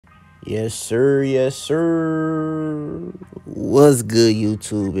Yes, sir. Yes, sir. What's good,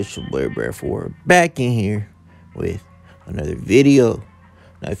 YouTube? It's your boy Bred back in here with another video.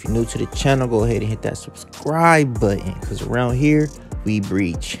 Now, if you're new to the channel, go ahead and hit that subscribe button, because around here we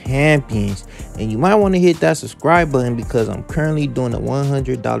breed champions. And you might want to hit that subscribe button because I'm currently doing a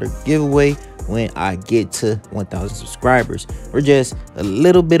 $100 giveaway when I get to 1,000 subscribers. We're just a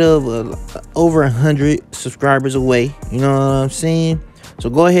little bit of over 100 subscribers away. You know what I'm saying? So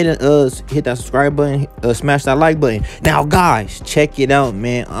go ahead and hit that subscribe button, smash that like button. Now, guys, check it out,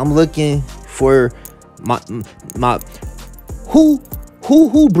 man. I'm looking for my who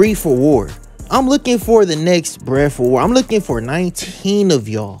breed for war. I'm looking for the next Bred for war. I'm looking for 19 of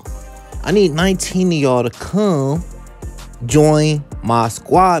y'all. I need 19 of y'all to come join my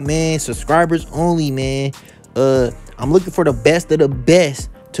squad, man. Subscribers only, man. I'm looking for the best of the best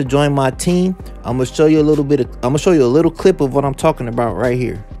to join my team. I'm gonna show you a little clip of what I'm talking about right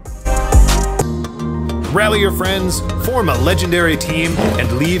here. Rally your friends, form a legendary team, and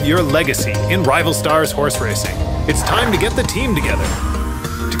leave your legacy in Rival Stars horse racing. It's time to get the team together.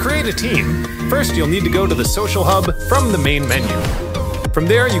 To create a team, first you'll need to go to the social hub from the main menu. From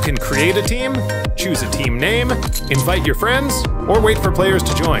there you can create a team, choose a team name, invite your friends, or wait for players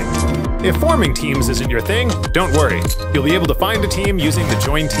to join. If forming teams isn't your thing, don't worry. You'll be able to find a team using the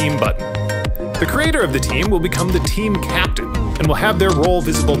Join Team button. The creator of the team will become the team captain and will have their role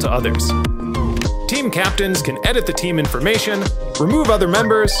visible to others. Team captains can edit the team information, remove other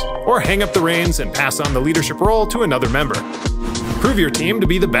members, or hang up the reins and pass on the leadership role to another member. Prove your team to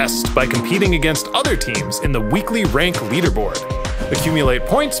be the best by competing against other teams in the weekly rank leaderboard. Accumulate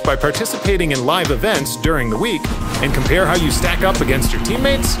points by participating in live events during the week, and compare how you stack up against your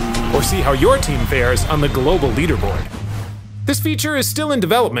teammates, or see how your team fares on the global leaderboard. This feature is still in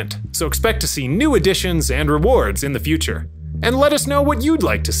development, so expect to see new additions and rewards in the future. And let us know what you'd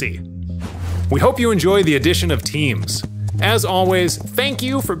like to see. We hope you enjoy the addition of teams. As always, thank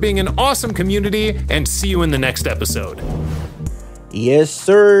you for being an awesome community, and see you in the next episode. Yes,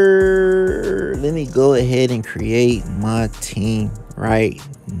 sir. Let me go ahead and create my team right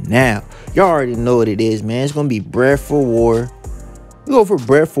now. Y'all already know what it is, man. It's gonna be Bred for War. We go for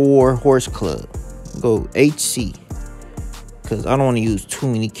Bred for War Horse Club. Go HC, because I don't want to use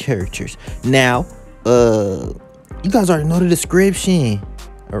too many characters. Now, you guys already know the description.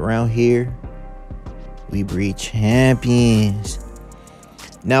 Around here, we breed champions.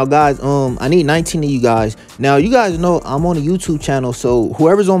 Now, guys, I need 19 of you guys. Now, you guys know I'm on a YouTube channel, so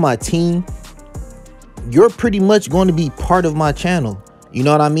whoever's on my team, you're pretty much going to be part of my channel. You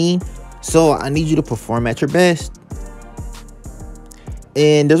know what I mean? So I need you to perform at your best.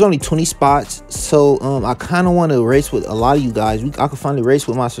 And there's only 20 spots, so I kind of want to race with a lot of you guys. I can finally race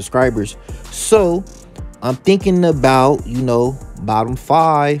with my subscribers. So I'm thinking about, you know, bottom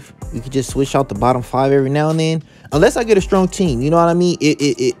 5. We could just switch out the bottom 5 every now and then, unless I get a strong team. You know what I mean?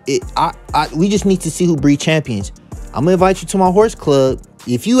 We just need to see who breed champions. I'm gonna invite you to my horse club.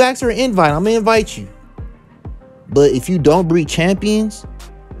 If you ask for an invite, I'm gonna invite you. But if you don't breed champions,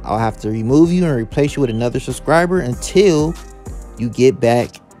 I'll have to remove you and replace you with another subscriber until you get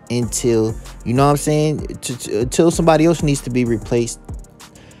back, until, you know what I'm saying, until somebody else needs to be replaced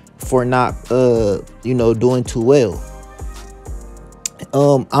for not you know, doing too well.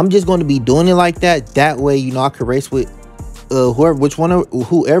 I'm just going to be doing it like that. That way, you know, I could race with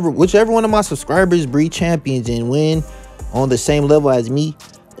whichever one of my subscribers breed champions and win on the same level as me.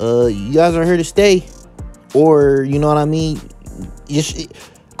 You guys are here to stay, or, you know what I mean.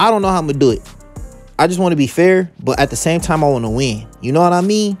 I don't know how I'm gonna do it. I just want to be fair, but at the same time, I want to win. You know what I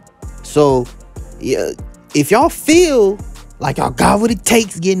mean? So, yeah, if y'all feel like y'all got what it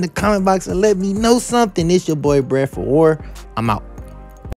takes, get in the comment box and let me know something. It's your boy Bred for War. I'm out.